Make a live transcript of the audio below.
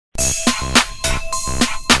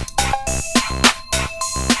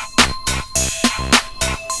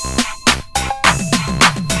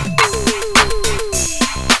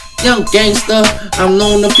Young gangster, I'm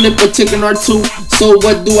known to flip a chicken or two. So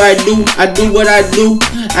what do? I do what I do.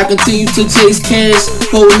 I continue to chase cash.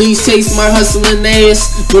 Police chase my hustling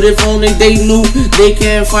ass. But if only they knew, they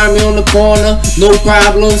can't find me on the corner. No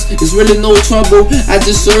problems, it's really no trouble. I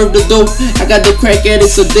just serve the dope. I got the crack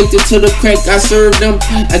addicts addicted to the crack. I serve them.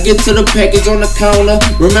 I get to the package on the counter.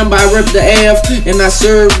 Remember I rep the Ave and I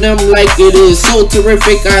serve them like it is so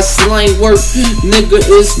terrific. I slang work, nigga,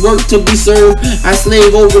 it's work to be served. I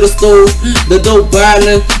slave over the stove, the dope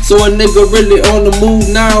violent. So a nigga really on the move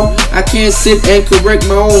now. I can't sit and correct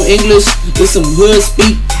my own English. It's some hood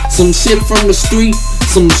speak, some shit from the street,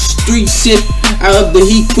 some street shit. I up the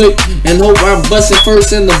heat quick and hope I'm busting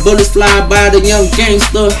first and the bullets fly by. The young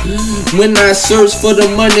gangster. When I search for the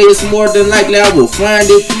money, it's more than likely I will find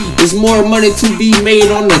it. There's more money to be made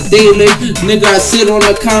on the daily. Nigga, I sit on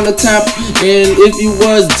the countertop, and if you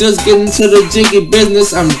was just getting to the jiggy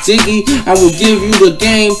business, I'm jiggy. I will give you the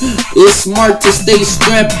game. It's smart to stay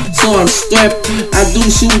strapped, so I'm strapped. I do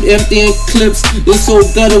shoot empty and clips. It's so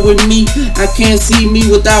gutter with me. I can't see me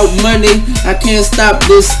without money. I can't stop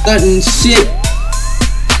this stunting shit.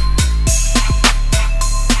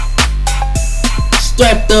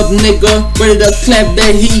 Strapped up nigga, ready to clap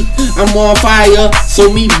that heat. I'm on fire,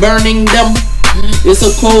 so me burning them. It's a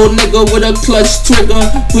cold nigga with a clutch trigger.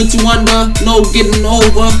 Put you under, no getting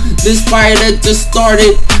over. This fire that just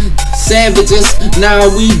started. Savages, now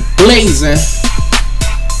we blazing.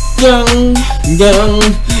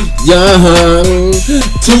 Young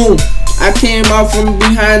tune. I came out from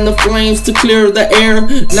behind the flames to clear the air.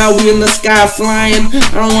 Now we in the sky flying.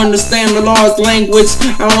 I don't understand the law's language.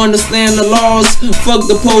 I don't understand the laws. Fuck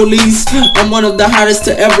the police. I'm one of the hottest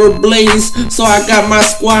to ever blaze. So I got my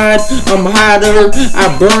squad. I'm hotter. I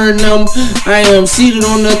burn them. I am seated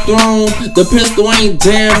on the throne. The pistol ain't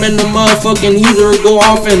jamming. The motherfucking heater go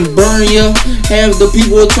off and burn ya. Have the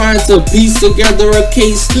people trying to piece together a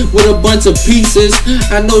case with a bunch of pieces.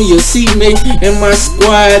 I know you see me in my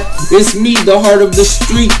squad. It's me, the heart of the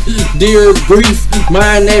street. Dear grief,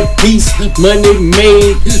 mind at peace. Money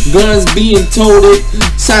made, guns being toted.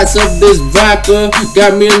 Shots of this vodka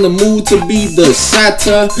got me in the mood to be the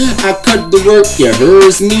shotter. I cut the work, you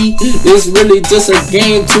heard me. It's really just a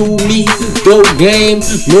game to me. Dope game,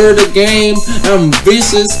 murder game. I'm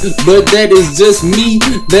vicious, but that is just me.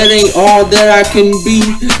 That ain't all that I can be.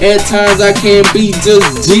 At times I can't be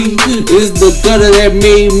just G. It's the gutter that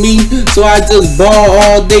made me. So I just ball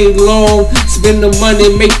all day long. Spend the money,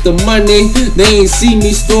 make the money. They ain't see me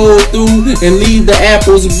stroll through and leave the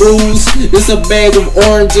apples bruised. It's a bag of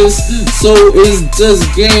oranges, so it's just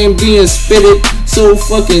game being spitted. So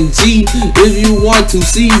fucking G. If you want to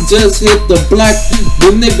see, just hit the block.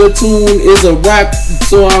 The nigga tune is a rock,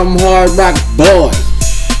 so I'm hard rock boy.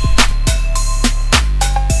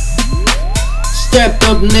 Strapped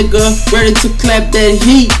up nigga, ready to clap that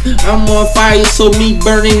heat. I'm on fire, so me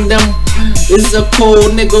burning them. It's a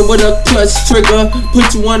cold nigga with a clutch trigger.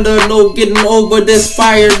 Put you under, no getting over this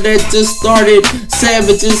fire that just started.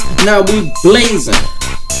 Savages, now we blazing.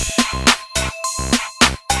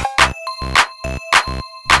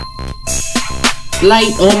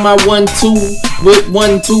 Light on my 1-2 with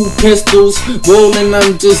 1-2 pistols. Rolling,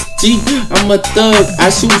 I'm just G. I'm a thug.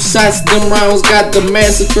 I shoot shots, them rounds got the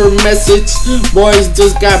massacre message. Boys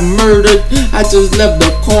just got murdered. I just left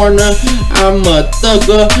the corner. I'm a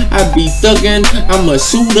thugger. I be thuggin'. I'm a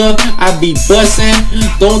shooter. I be bussin'.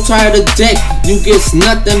 Don't try to deck. You get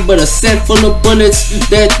nothing but a set full of bullets.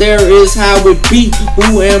 That there is how it be.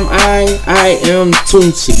 Who am I? I am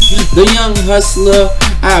Litunechi, the young hustler.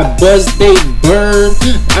 I buzz, they burn.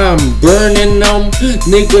 I'm burning them.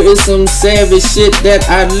 Nigga, it's some savage shit that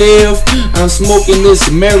I live. I'm smoking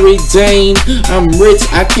this Mary Jane. I'm rich,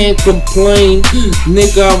 I can't complain.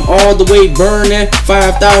 Nigga, I'm all the way burning.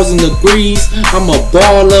 5,000 degrees. I'm a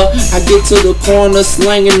baller. I get to the corner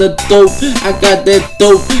slanging the dope. I got that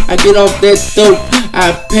dope. I get off that dope.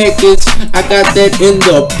 I package. I got that in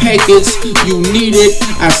the package. You need it,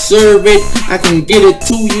 I serve it. I can get it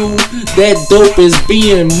to you. That dope is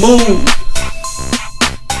being moved.